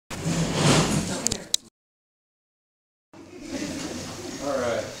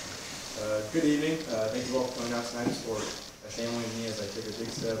Good evening. Thank you all for coming out tonight to support my family and me as I take a big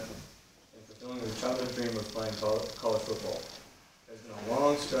step in fulfilling the childhood dream of playing college football. It's been a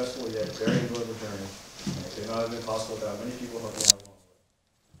long, stressful, yet very enjoyable journey, and it could not have been possible without many people helping out along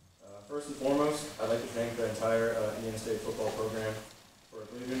the way. First and foremost, I'd like to thank the entire Indiana State football program for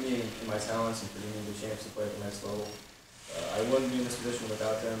believing in me and my talents and for giving me the chance to play at the next level. I wouldn't be in this position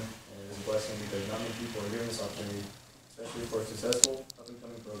without them, and it is a blessing because not many people are given this opportunity, especially for a successful,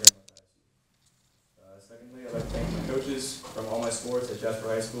 up-and-coming program like that. Secondly, I'd like to thank my coaches from all my sports at Jasper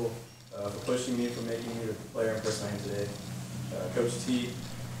High School for pushing me, for making me the player and person I am today. Coach T,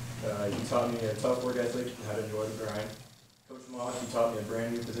 he taught me a tough work ethic and how to enjoy the grind. Coach Mock, he taught me a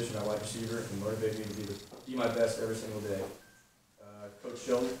brand new position at wide receiver and motivated me to be my best every single day. Coach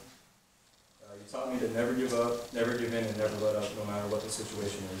Sheldon, he taught me to never give up, never give in, and never let up, no matter what the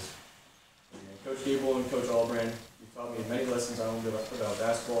situation is. And Coach Gable and Coach Albrand, he taught me many lessons I learned about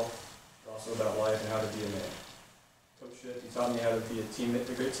basketball, but also about life and how to be a man. Coach Ship, he taught me how to be a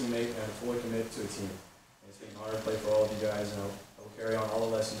great teammate, and how to fully commit to a team. And it's been an honor to play for all of you guys, and I will carry on all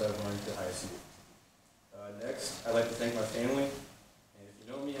the lessons I've learned at ISU. Next, I'd like to thank my family. And if you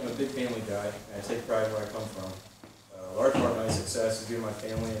know me, I'm a big family guy, and I take pride in where I come from. A large part of my success is due to my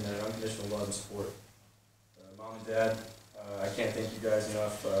family and their unconditional love and support. Mom and Dad, I can't thank you guys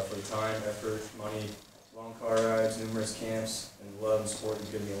enough for the time, effort, money, long car rides, numerous camps, and the love and support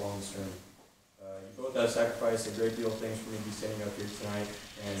you've given me along this journey. You both have sacrificed a great deal of things for me to be standing up here tonight,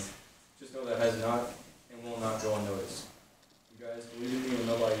 and just know that has not and will not go unnoticed. You guys believe in me when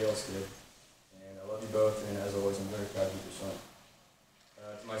nobody else did, and I love you both, and as always, I'm very proud to be your son.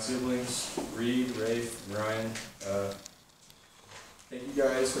 To my siblings, Reed, Rafe, and Ryan, thank you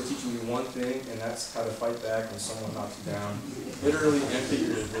guys for teaching me one thing, and that's how to fight back when someone knocks you down, literally and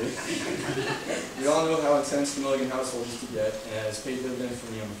figuratively. We all know how intense the Milligan household used to get, and it has paid dividends for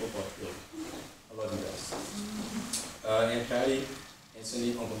me on the football field. I love you guys. Aunt Patty, Aunt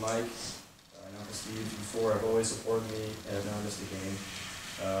Cindy, Uncle Mike, and Uncle Steve, before have always supported me and have never missed a game.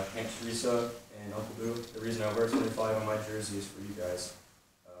 Aunt Teresa and Uncle Boo, the reason I wear 25 on my jersey is for you guys.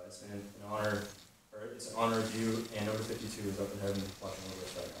 It's been an honor, or it's an honor of you, and number 52 is up in heaven watching over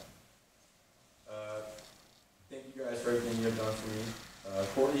us right now. Thank you guys for everything you have done for me.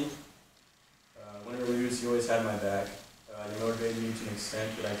 Courtney, win or lose, you always had my back. You motivated me to an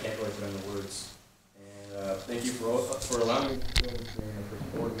extent that I can't really put into words. And thank you for allowing me to feel this dream and for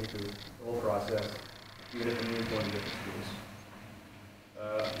supporting me through the whole process, even if it means going to different schools.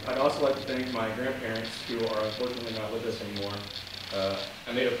 I'd also like to thank my grandparents, who are unfortunately not with us anymore.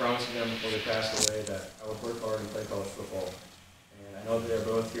 I made a promise to them before they passed away that I would work hard and play college football. And I know that they're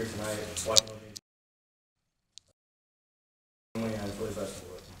both here tonight watching with me. And I'm really blessed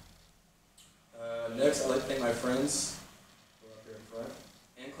for it. Next, I'd like to thank my friends who are up here in front,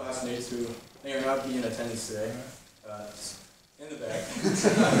 and classmates who may or not be in attendance today. In the back.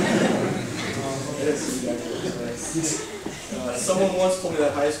 Someone once told me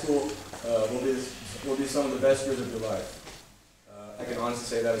that high school will be some of the best years of your life. I can honestly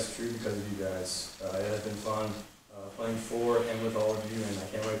say that is true because of you guys. It has been fun playing for and with all of you, and I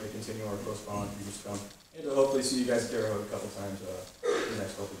can't wait to continue our close bond through this come, and to hopefully see you guys at Terre Haute a couple times in the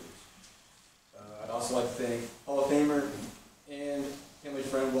next couple of years. I'd also like to thank Hall of Famer and family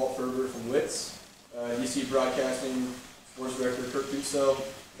friend Walt Ferber from WITS, DC Broadcasting, Sports Director Kurt Kutzell,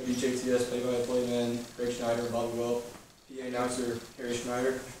 WJTS play-by-play man Greg Schneider and Bobby Welp, PA announcer Harry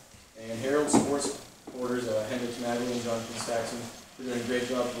Schneider, and Herald Sports reporters Hendrix Madeline and Jonathan Saxon. They're doing a great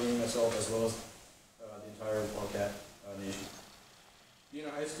job bringing myself as well as the entire Wildcat nation. Being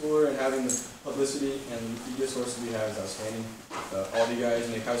a high schooler and having the publicity and media sources we have is outstanding. All of you guys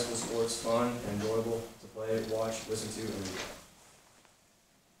make high school sports fun and enjoyable to play, watch, listen to, and read.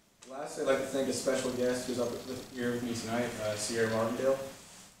 Last, I'd like to thank a special guest who's up here with me tonight, Sierra Martindale.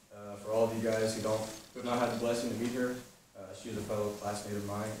 For all of you guys who have not had the blessing to meet her, she is a fellow classmate of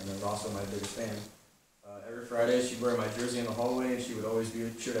mine and is also my biggest fan. Every Friday, she'd wear my jersey in the hallway, and she would always be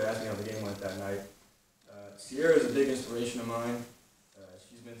sure to ask me how the game went that night. Sierra is a big inspiration of mine.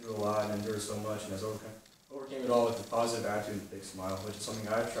 She's been through a lot and endured so much, and has overcame it all with a positive attitude and a big smile, which is something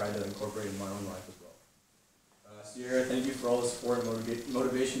I've tried to incorporate in my own life as well. Sierra, thank you for all the support and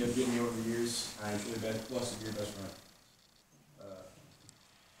motivation you've given me over the years. I am truly blessed to be your best friend.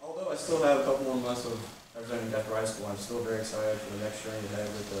 Although I still have a couple more months of representing Jasper High School, I'm still very excited for the next journey ahead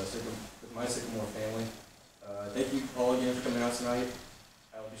with my Sycamore family. Thank you all again for coming out tonight.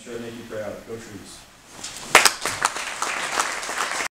 I will be sure to make you proud. Go Trees.